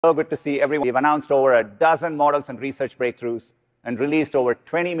So good to see everyone. We've announced over a dozen models and research breakthroughs and released over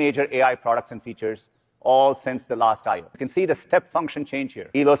 20 major AI products and features, all since the last I/O. You can see the step function change here.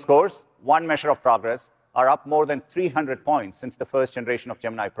 Elo scores, one measure of progress, are up more than 300 points since the first generation of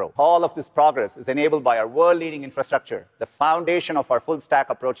Gemini Pro. All of this progress is enabled by our world-leading infrastructure, the foundation of our full-stack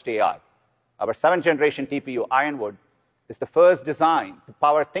approach to AI. Our 7th generation TPU, Ironwood, is the first design to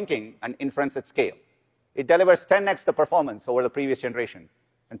power thinking and inference at scale. It delivers 10x the performance over the previous generation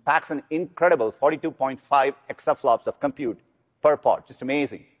and packs an incredible 42.5 exaflops of compute per pod. Just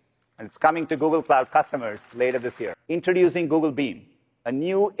amazing. And it's coming to Google Cloud customers later this year. Introducing Google Beam, a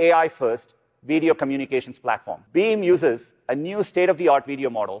new AI-first video communications platform. Beam uses a new state-of-the-art video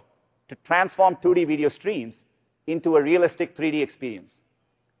model to transform 2D video streams into a realistic 3D experience.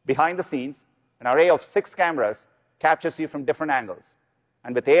 Behind the scenes, an array of 6 cameras captures you from different angles.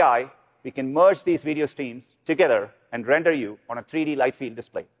 And with AI, we can merge these video streams together and render you on a 3D light field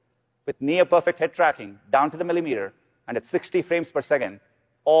display. With near-perfect head tracking down to the millimeter and at 60 frames per second,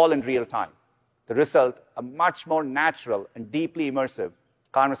 all in real time. The result, a much more natural and deeply immersive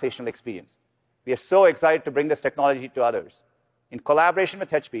conversational experience. We are so excited to bring this technology to others. In collaboration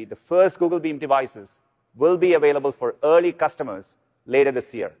with HP, the first Google Beam devices will be available for early customers later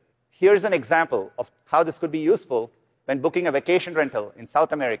this year. Here's an example of how this could be useful when booking a vacation rental in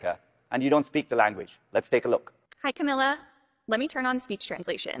South America and you don't speak the language. Let's take a look. Hi, Camilla. Let me turn on speech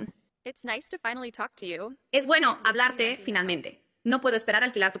translation. It's nice to finally talk to you. Es bueno hablarte finalmente. No puedo esperar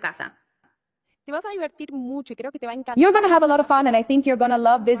a alquilar tu casa. Te vas a divertir mucho y creo que te va a encantar. You're going to have a lot of fun, and I think you're going to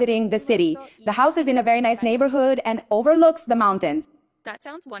love visiting the city. The house is in a very nice neighborhood and overlooks the mountains. That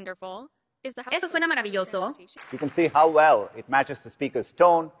sounds wonderful. Is the house Eso suena maravilloso. You can see how well it matches the speaker's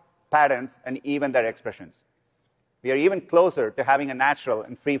tone, patterns, and even their expressions. We are even closer to having a natural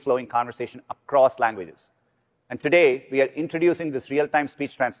and free-flowing conversation across languages. And today, we are introducing this real-time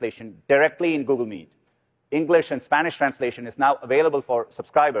speech translation directly in Google Meet. English and Spanish translation is now available for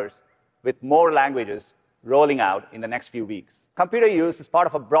subscribers, with more languages rolling out in the next few weeks. Computer use is part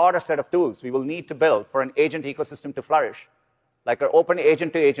of a broader set of tools we will need to build for an agent ecosystem to flourish, like our open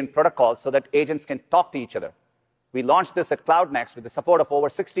agent-to-agent protocol so that agents can talk to each other. We launched this at Cloud Next with the support of over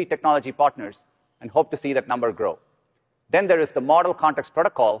 60 technology partners and hope to see that number grow. Then there is the Model Context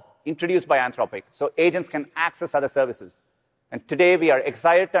Protocol introduced by Anthropic, so agents can access other services. And today, we are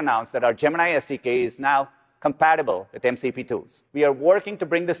excited to announce that our Gemini SDK is now compatible with MCP tools. We are working to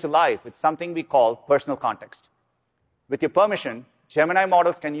bring this to life with something we call personal context. With your permission, Gemini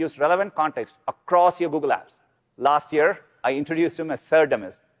models can use relevant context across your Google apps. Last year, I introduced him as Sir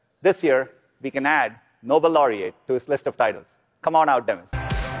Demis. This year, we can add Nobel laureate to his list of titles. Come on out, Demis.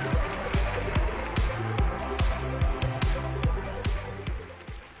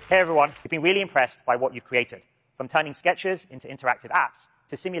 Hey everyone, we've been really impressed by what you've created, from turning sketches into interactive apps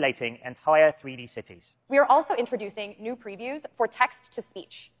to simulating entire 3D cities. We are also introducing new previews for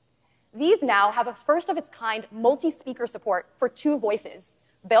text-to-speech. These now have a first-of-its-kind multi-speaker support for 2 voices,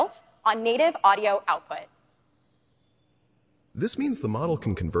 built on native audio output. This means the model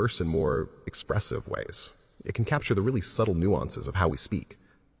can converse in more expressive ways. It can capture the really subtle nuances of how we speak.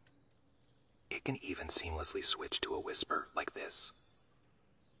 It can even seamlessly switch to a whisper like this.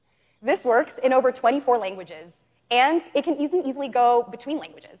 This works in over 24 languages, and it can easily go between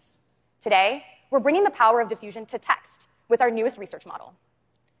languages. Today, we're bringing the power of diffusion to text with our newest research model.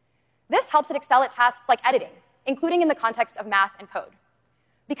 This helps it excel at tasks like editing, including in the context of math and code.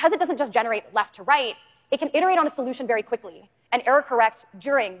 Because it doesn't just generate left to right, it can iterate on a solution very quickly and error correct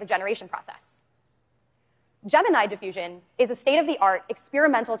during the generation process. Gemini diffusion is a state-of-the-art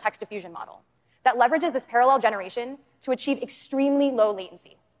experimental text diffusion model that leverages this parallel generation to achieve extremely low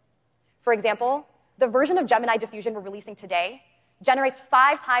latency. For example, the version of Gemini diffusion we're releasing today generates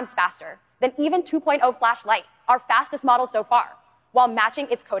 5 times faster than even 2.0 Flash Lite, our fastest model so far, while matching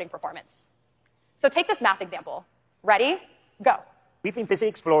its coding performance. So take this math example. Ready? Go. We've been busy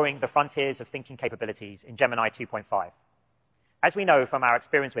exploring the frontiers of thinking capabilities in Gemini 2.5. As we know from our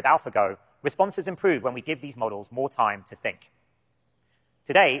experience with AlphaGo, responses improve when we give these models more time to think.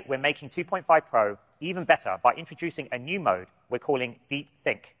 Today, we're making 2.5 Pro even better by introducing a new mode we're calling Deep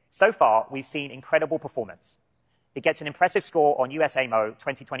Think. So far, we've seen incredible performance. It gets an impressive score on USAMO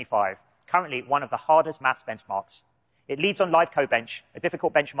 2025, currently one of the hardest maths benchmarks. It leads on Live Codebench, a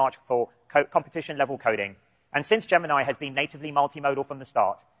difficult benchmark for competition-level coding. And since Gemini has been natively multimodal from the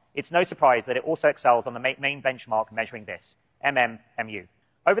start, it's no surprise that it also excels on the main benchmark measuring this, MMMU.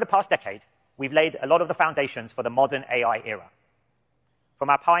 Over the past decade, we've laid a lot of the foundations for the modern AI era. From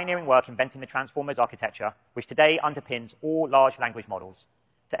our pioneering work inventing the Transformers architecture, which today underpins all large language models,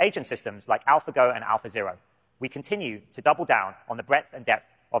 to agent systems like AlphaGo and AlphaZero, we continue to double down on the breadth and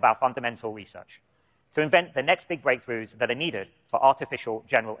depth of our fundamental research, to invent the next big breakthroughs that are needed for artificial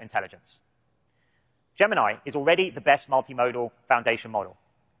general intelligence. Gemini is already the best multimodal foundation model,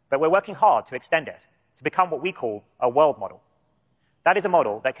 but we're working hard to extend it to become what we call a world model. That is a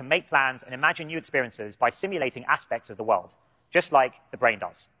model that can make plans and imagine new experiences by simulating aspects of the world, just like the brain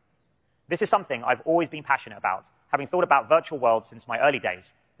does. This is something I've always been passionate about, having thought about virtual worlds since my early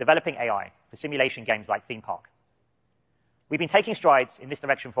days, developing AI for simulation games like Theme Park. We've been taking strides in this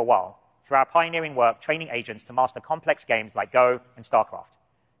direction for a while through our pioneering work training agents to master complex games like Go and StarCraft,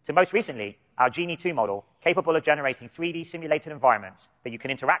 to most recently, our Genie 2 model, capable of generating 3D simulated environments that you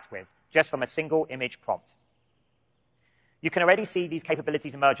can interact with just from a single image prompt. You can already see these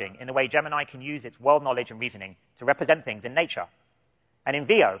capabilities emerging in the way Gemini can use its world knowledge and reasoning to represent things in nature. And in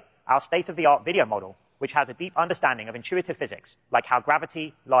VO, our state-of-the-art video model, which has a deep understanding of intuitive physics, like how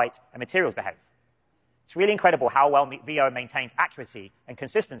gravity, light, and materials behave. It's really incredible how well VO maintains accuracy and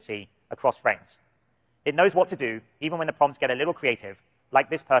consistency across frames. It knows what to do, even when the prompts get a little creative, like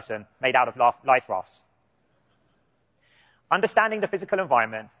this person made out of life rafts. Understanding the physical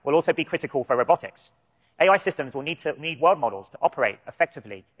environment will also be critical for robotics. AI systems will need world models to operate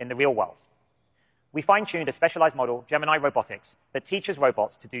effectively in the real world. We fine-tuned a specialized model, Gemini Robotics, that teaches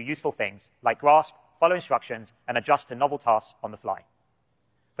robots to do useful things like grasp, follow instructions, and adjust to novel tasks on the fly.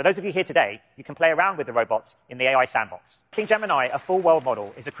 For those of you here today, you can play around with the robots in the AI sandbox. Making Gemini a full world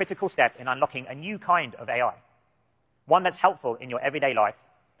model is a critical step in unlocking a new kind of AI, one that's helpful in your everyday life,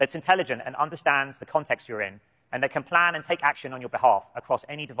 that's intelligent and understands the context you're in, and that can plan and take action on your behalf across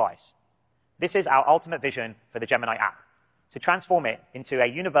any device. This is our ultimate vision for the Gemini app, to transform it into a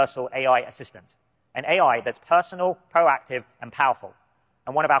universal AI assistant, an AI that's personal, proactive, and powerful,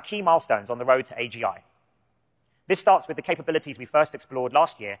 and one of our key milestones on the road to AGI. This starts with the capabilities we first explored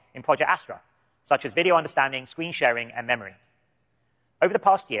last year in Project Astra, such as video understanding, screen sharing, and memory. Over the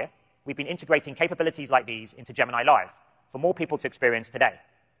past year, we've been integrating capabilities like these into Gemini Live for more people to experience today.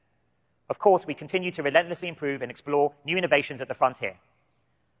 Of course, we continue to relentlessly improve and explore new innovations at the frontier.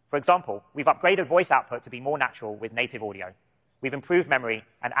 For example, we've upgraded voice output to be more natural with native audio. We've improved memory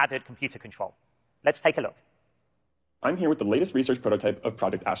and added computer control. Let's take a look. I'm here with the latest research prototype of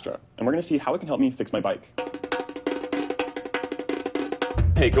Project Astra, and we're going to see how it can help me fix my bike.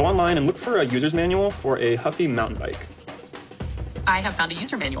 Hey, go online and look for a user's manual for a Huffy mountain bike. I have found a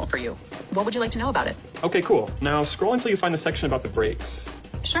user manual for you. What would you like to know about it? Okay, cool. Now scroll until you find the section about the brakes.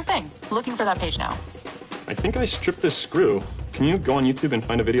 Sure thing. Looking for that page now. I think I stripped this screw. Can you go on YouTube and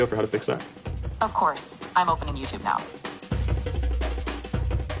find a video for how to fix that? Of course. I'm opening YouTube now.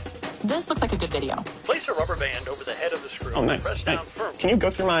 This looks like a good video. Place a rubber band over the head of the screw. Oh, nice. Press down firmly. Can you go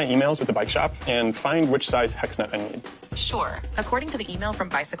through my emails with the bike shop and find which size hex nut I need? Sure. According to the email from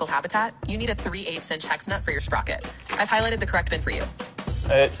Bicycle Habitat, you need a 3/8" hex nut for your sprocket. I've highlighted the correct bin for you.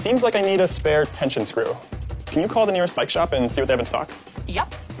 It seems like I need a spare tension screw. Can you call the nearest bike shop and see what they have in stock?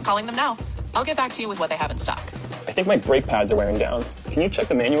 Yep. Calling them now. I'll get back to you with what they have in stock. I think my brake pads are wearing down. Can you check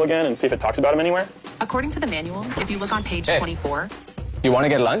the manual again and see if it talks about them anywhere? According to the manual, if you look on page 24... You want to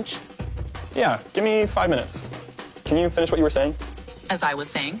get lunch? Yeah, give me 5 minutes. Can you finish what you were saying? As I was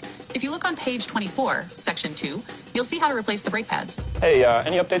saying, if you look on page 24, section 2, you'll see how to replace the brake pads. Hey,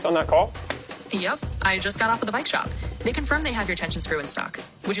 any updates on that call? Yep, I just got off with the bike shop. They confirmed they have your tension screw in stock.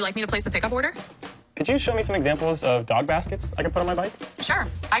 Would you like me to place a pickup order? Could you show me some examples of dog baskets I can put on my bike? Sure,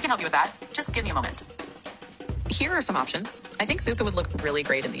 I can help you with that. Just give me a moment. Here are some options. I think Zuka would look really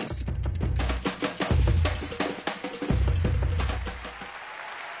great in these.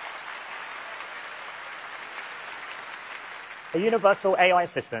 A universal AI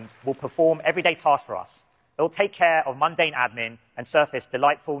assistant will perform everyday tasks for us. It will take care of mundane admin and surface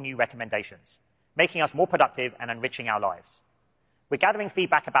delightful new recommendations, making us more productive and enriching our lives. We're gathering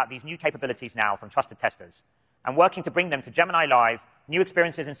feedback about these new capabilities now from trusted testers and working to bring them to Gemini Live, new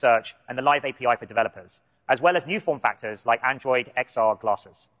experiences in search, and the Live API for developers, as well as new form factors like Android XR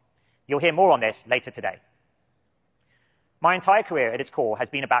glasses. You'll hear more on this later today. My entire career at its core has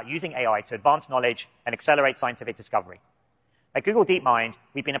been about using AI to advance knowledge and accelerate scientific discovery. At Google DeepMind,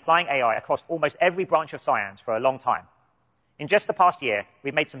 we've been applying AI across almost every branch of science for a long time. In just the past year,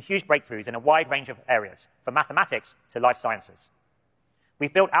 we've made some huge breakthroughs in a wide range of areas, from mathematics to life sciences.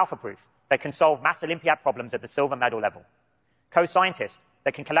 We've built AlphaProof that can solve mass Olympiad problems at the silver medal level, Co-Scientist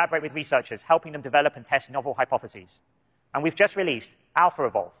that can collaborate with researchers, helping them develop and test novel hypotheses. And we've just released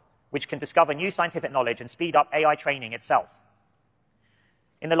AlphaEvolve, which can discover new scientific knowledge and speed up AI training itself.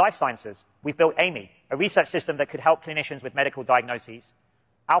 In the life sciences, we've built Amy, a research system that could help clinicians with medical diagnoses,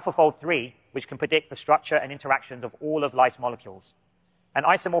 AlphaFold 3, which can predict the structure and interactions of all of life's molecules, and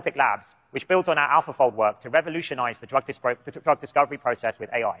Isomorphic Labs, which builds on our AlphaFold work to revolutionize the drug discovery process with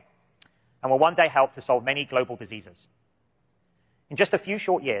AI, and will one day help to solve many global diseases. In just a few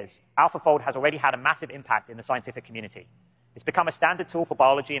short years, AlphaFold has already had a massive impact in the scientific community. It's become a standard tool for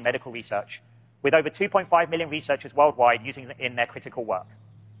biology and medical research, with over 2.5 million researchers worldwide using it in their critical work.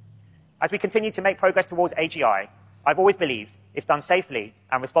 As we continue to make progress towards AGI, I've always believed, if done safely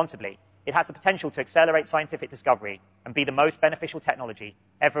and responsibly, it has the potential to accelerate scientific discovery and be the most beneficial technology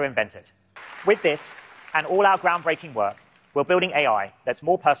ever invented. With this, and all our groundbreaking work, we're building AI that's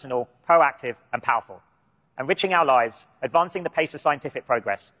more personal, proactive, and powerful, enriching our lives, advancing the pace of scientific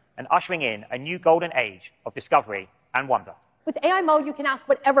progress, and ushering in a new golden age of discovery and wonder. With AI mode, you can ask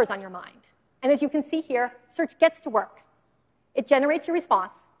whatever's on your mind. And as you can see here, search gets to work. It generates your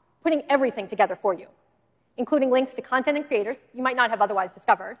response, putting everything together for you, including links to content and creators you might not have otherwise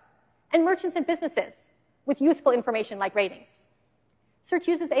discovered, and merchants and businesses with useful information like ratings. Search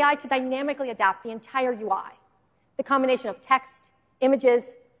uses AI to dynamically adapt the entire UI, the combination of text,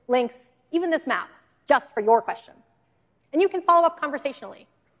 images, links, even this map, just for your question. And you can follow up conversationally.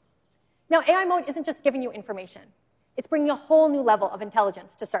 Now, AI mode isn't just giving you information. It's bringing a whole new level of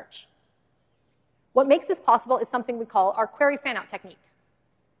intelligence to search. What makes this possible is something we call our query fan-out technique.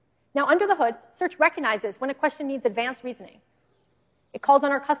 Now, under the hood, search recognizes when a question needs advanced reasoning. It calls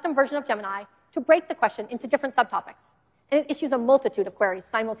on our custom version of Gemini to break the question into different subtopics, and it issues a multitude of queries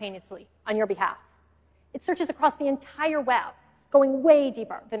simultaneously on your behalf. It searches across the entire web, going way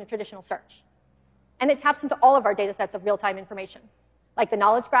deeper than a traditional search. And it taps into all of our data sets of real-time information, like the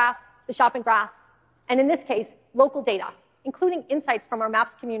knowledge graph, the shopping graph, and in this case, local data, including insights from our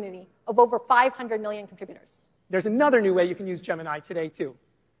Maps community of over 500 million contributors. There's another new way you can use Gemini today, too.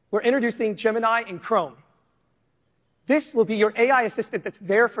 We're introducing Gemini in Chrome. This will be your AI assistant that's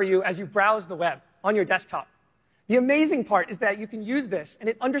there for you as you browse the web on your desktop. The amazing part is that you can use this, and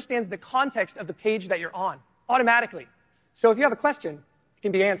it understands the context of the page that you're on automatically. So if you have a question, it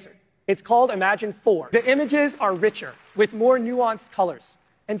can be answered. It's called Imagine 4. The images are richer, with more nuanced colors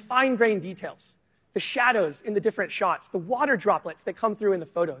and fine-grained details. The shadows in the different shots, the water droplets that come through in the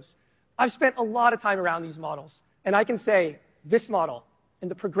photos. I've spent a lot of time around these models, and I can say this model and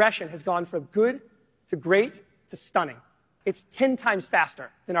the progression has gone from good to great to stunning. It's 10 times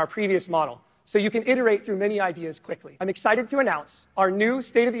faster than our previous model, so you can iterate through many ideas quickly. I'm excited to announce our new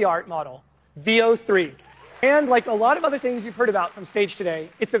state-of-the-art model, VO3. And like a lot of other things you've heard about from stage today,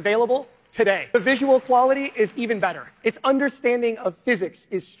 it's available today. The visual quality is even better. Its understanding of physics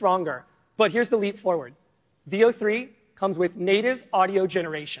is stronger. But here's the leap forward. VO3 comes with native audio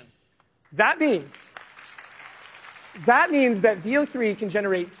generation. That means that VO3 can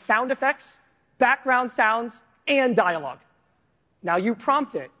generate sound effects, background sounds, and dialogue. Now you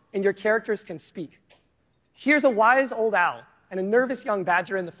prompt it, and your characters can speak. Here's a wise old owl and a nervous young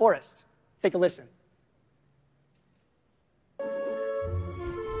badger in the forest. Take a listen.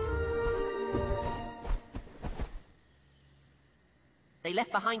 They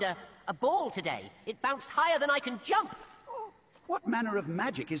left behind a ball today. It bounced higher than I can jump. Oh, what manner of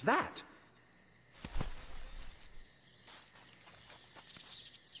magic is that?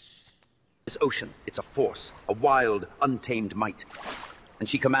 This ocean, it's a force, a wild, untamed might. And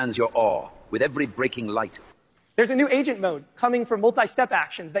she commands your awe with every breaking light. There's a new agent mode coming for multi-step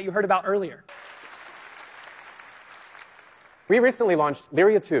actions that you heard about earlier. We recently launched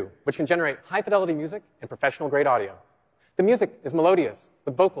Lyria 2, which can generate high-fidelity music and professional-grade audio. The music is melodious,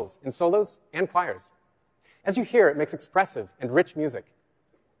 with vocals in solos and choirs. As you hear, it makes expressive and rich music.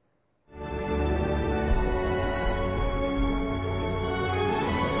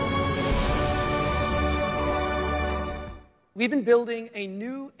 We've been building a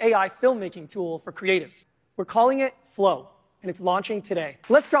new AI filmmaking tool for creatives. We're calling it Flow, and it's launching today.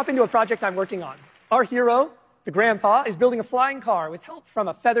 Let's drop into a project I'm working on. Our hero, the grandpa, is building a flying car with help from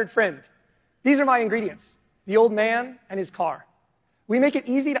a feathered friend. These are my ingredients: the old man and his car. We make it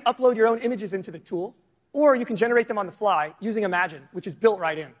easy to upload your own images into the tool, or you can generate them on the fly using Imagine, which is built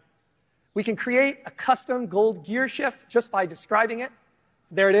right in. We can create a custom gold gear shift just by describing it.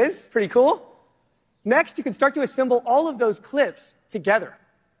 There it is, pretty cool. Next, you can start to assemble all of those clips together.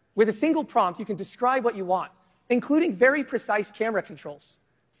 With a single prompt, you can describe what you want, including very precise camera controls.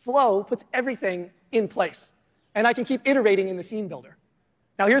 Flow puts everything in place, and I can keep iterating in the scene builder.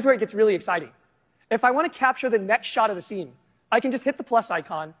 Now here's where it gets really exciting. If I want to capture the next shot of the scene, I can just hit the plus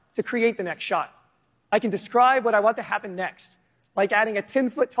icon to create the next shot. I can describe what I want to happen next, like adding a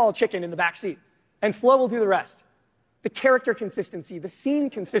 10-foot-tall chicken in the back seat, and Flow will do the rest. The character consistency, the scene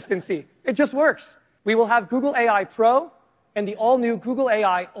consistency, it just works. We will have Google AI Pro and the all-new Google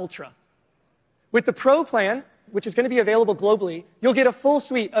AI Ultra. With the Pro plan, which is going to be available globally, you'll get a full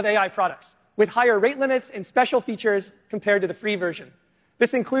suite of AI products with higher rate limits and special features compared to the free version.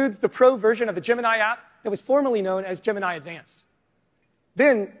 This includes the Pro version of the Gemini app that was formerly known as Gemini Advanced.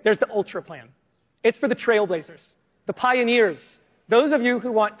 Then there's the Ultra plan. It's for the trailblazers, the pioneers, those of you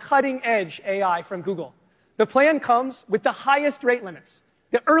who want cutting-edge AI from Google. The plan comes with the highest rate limits,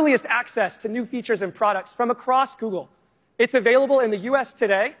 the earliest access to new features and products from across Google. It's available in the US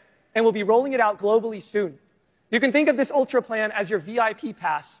today, and we'll be rolling it out globally soon. You can think of this Ultra plan as your VIP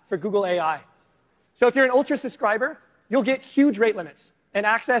pass for Google AI. So if you're an Ultra subscriber, you'll get huge rate limits and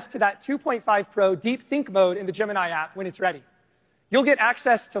access to that 2.5 Pro Deep Think mode in the Gemini app when it's ready. You'll get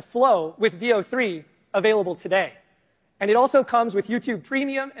access to Flow with VO3 available today. And it also comes with YouTube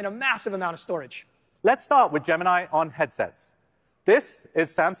Premium and a massive amount of storage. Let's start with Gemini on headsets. This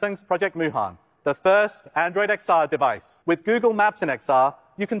is Samsung's Project Muhan, the first Android XR device. With Google Maps in XR,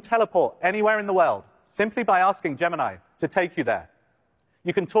 you can teleport anywhere in the world simply by asking Gemini to take you there.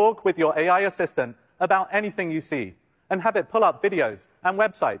 You can talk with your AI assistant about anything you see and have it pull up videos and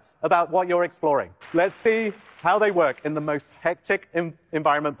websites about what you're exploring. Let's see how they work in the most hectic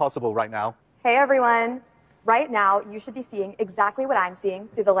environment possible right now. Hey everyone. Right now, you should be seeing exactly what I'm seeing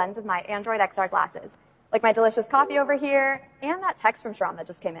through the lens of my Android XR glasses. Like my delicious coffee over here, and that text from Shram that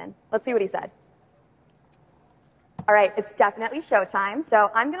just came in. Let's see what he said. All right, it's definitely showtime, so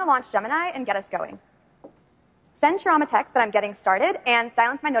I'm going to launch Gemini and get us going. Send Shram a text that I'm getting started, and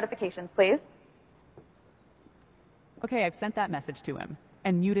silence my notifications, please. Okay, I've sent that message to him,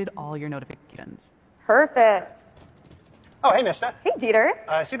 and muted all your notifications. Perfect. Oh, hey, Nishna. Hey, Dieter.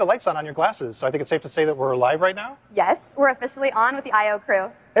 I see the lights on your glasses, so I think it's safe to say that we're live right now? Yes, we're officially on with the I.O.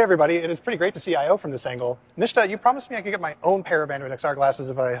 crew. Hey, everybody. It is pretty great to see I.O. from this angle. Nishna, you promised me I could get my own pair of Android XR glasses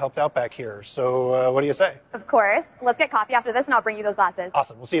if I helped out back here. So what do you say? Of course. Let's get coffee after this, and I'll bring you those glasses.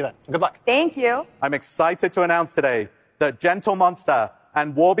 Awesome. We'll see you then. Good luck. Thank you. I'm excited to announce today that Gentle Monster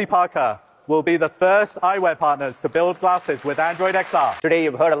and Warby Parker will be the first eyewear partners to build glasses with Android XR. Today,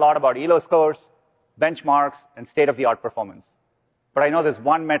 you've heard a lot about ELO scores, benchmarks, and state-of-the-art performance. But I know there's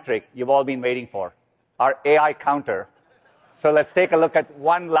one metric you've all been waiting for, our AI counter. So let's take a look at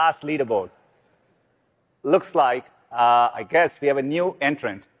one last leaderboard. Looks like, I guess, we have a new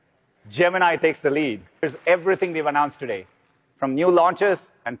entrant. Gemini takes the lead. Here's everything we've announced today, from new launches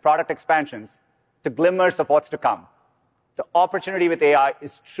and product expansions to glimmers of what's to come. The opportunity with AI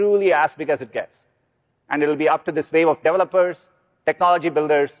is truly as big as it gets. And it'll be up to this wave of developers, technology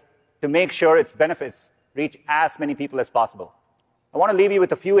builders, to make sure its benefits reach as many people as possible. I want to leave you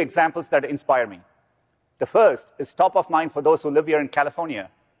with a few examples that inspire me. The first is top of mind for those who live here in California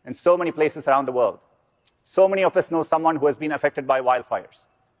and so many places around the world. So many of us know someone who has been affected by wildfires.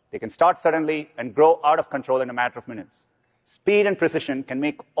 They can start suddenly and grow out of control in a matter of minutes. Speed and precision can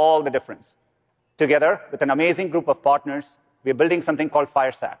make all the difference. Together, with an amazing group of partners, we are building something called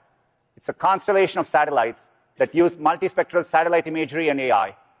FireSat. It's a constellation of satellites that use multispectral satellite imagery and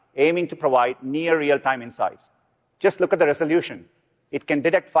AI, aiming to provide near real-time insights. Just look at the resolution. It can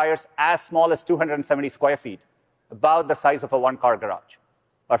detect fires as small as 270 square feet, about the size of a one-car garage.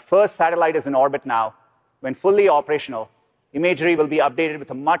 Our first satellite is in orbit now. When fully operational, imagery will be updated with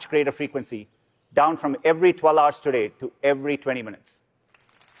a much greater frequency, down from every 12 hours today to every 20 minutes.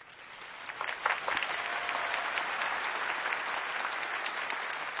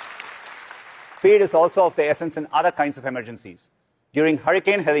 Speed is also of the essence in other kinds of emergencies. During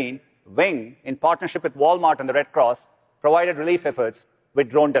Hurricane Helene, Wing, in partnership with Walmart and the Red Cross, provided relief efforts with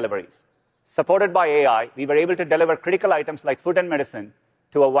drone deliveries. Supported by AI, we were able to deliver critical items like food and medicine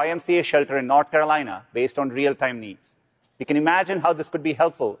to a YMCA shelter in North Carolina based on real-time needs. We can imagine how this could be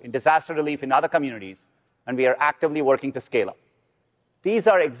helpful in disaster relief in other communities, and we are actively working to scale up. These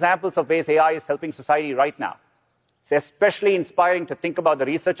are examples of ways AI is helping society right now. It's especially inspiring to think about the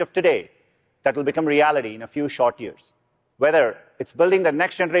research of today that will become reality in a few short years. Whether it's building the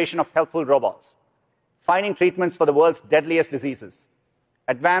next generation of helpful robots, finding treatments for the world's deadliest diseases,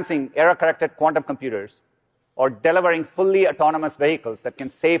 advancing error-corrected quantum computers, or delivering fully autonomous vehicles that can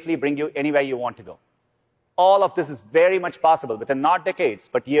safely bring you anywhere you want to go. All of this is very much possible within not decades,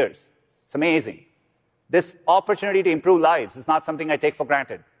 but years. It's amazing. This opportunity to improve lives is not something I take for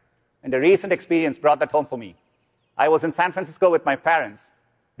granted. And a recent experience brought that home for me. I was in San Francisco with my parents.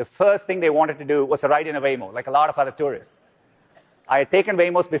 The first thing they wanted to do was a ride in a Waymo, like a lot of other tourists. I had taken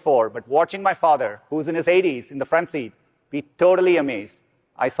Waymos before, but watching my father, who's in his 80s, in the front seat, be totally amazed,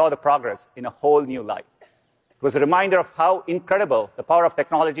 I saw the progress in a whole new light. It was a reminder of how incredible the power of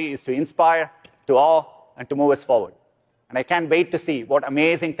technology is to inspire, to awe, and to move us forward. And I can't wait to see what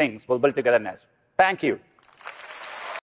amazing things we'll build together next. Thank you.